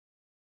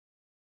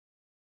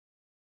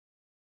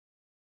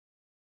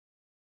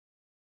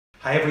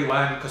Hi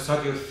everyone,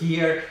 Custodio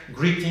here.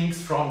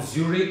 Greetings from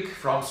Zurich,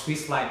 from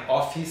Swissline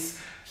office,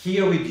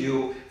 here with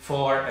you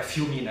for a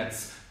few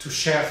minutes to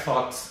share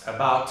thoughts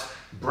about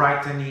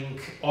Brightening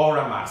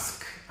Aura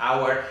Mask,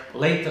 our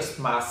latest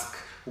mask,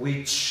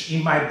 which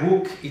in my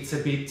book it's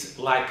a bit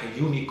like a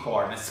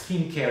unicorn, a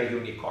skincare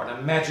unicorn,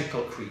 a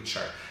magical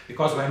creature.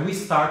 Because when we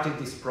started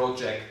this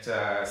project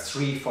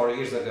 3-4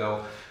 years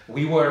ago,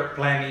 we were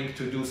planning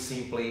to do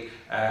simply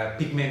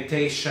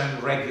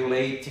pigmentation,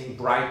 regulating,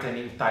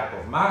 brightening type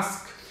of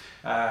mask.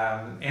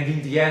 And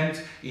in the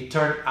end, it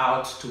turned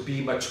out to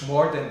be much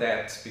more than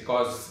that,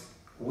 because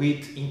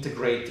with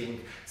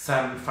integrating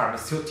some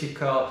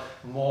pharmaceutical,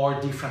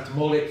 more different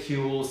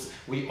molecules,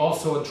 we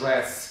also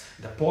address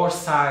the pore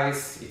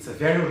size. It's a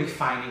very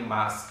refining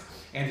mask,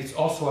 and it's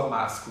also a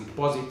mask with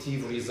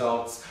positive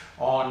results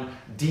on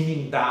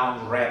dimming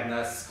down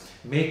redness,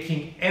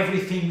 making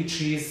everything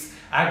which is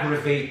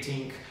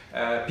aggravating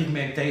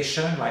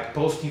pigmentation, like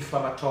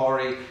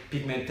post-inflammatory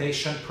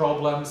pigmentation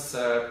problems,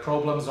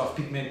 problems of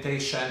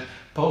pigmentation,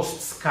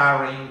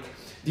 post-scarring.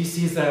 This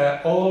is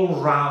an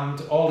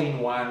all-round,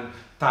 all-in-one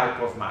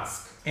type of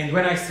mask. And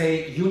when I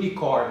say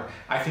unicorn,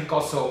 I think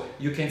also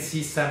you can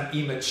see some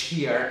image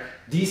here.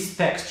 This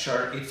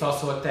texture, it's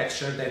also a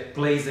texture that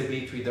plays a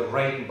bit with the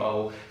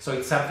rainbow. So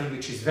it's something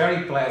which is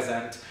very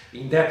pleasant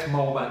in that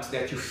moment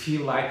that you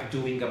feel like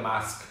doing a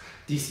mask.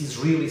 This is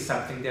really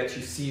something that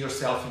you see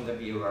yourself in the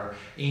mirror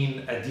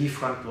in a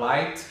different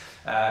light,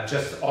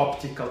 just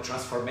optical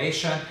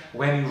transformation.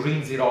 When you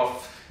rinse it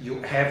off,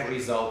 you have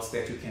results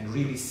that you can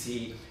really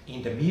see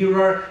in the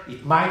mirror.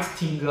 It might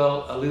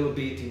tingle a little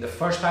bit in the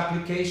first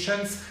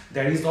applications.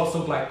 There is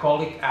also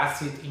glycolic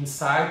acid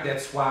inside,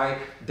 that's why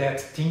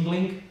that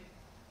tingling,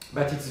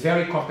 but it's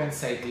very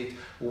compensated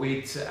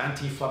with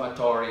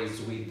anti-inflammatories,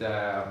 with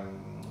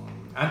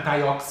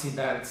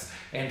antioxidants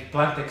and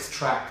plant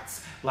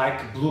extracts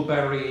like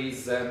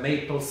blueberries,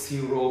 maple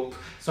syrup.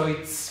 So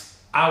it's,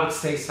 I would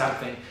say,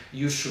 something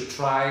you should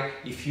try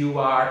if you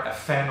are a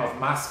fan of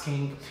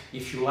masking,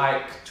 if you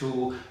like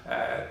to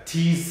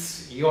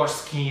tease your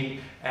skin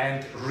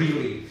and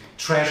really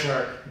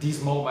treasure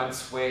these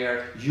moments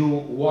where you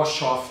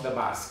wash off the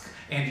mask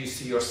and you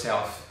see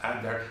yourself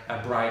under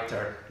a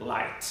brighter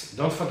light.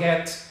 Don't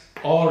forget,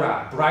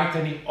 aura,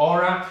 brightening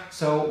aura.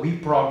 So we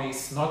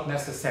promise not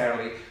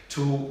necessarily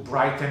to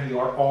brighten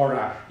your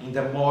aura in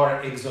the more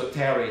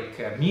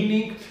exoteric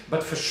meaning,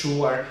 but for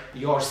sure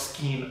your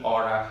skin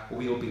aura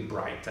will be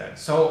brightened.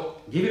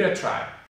 So give it a try.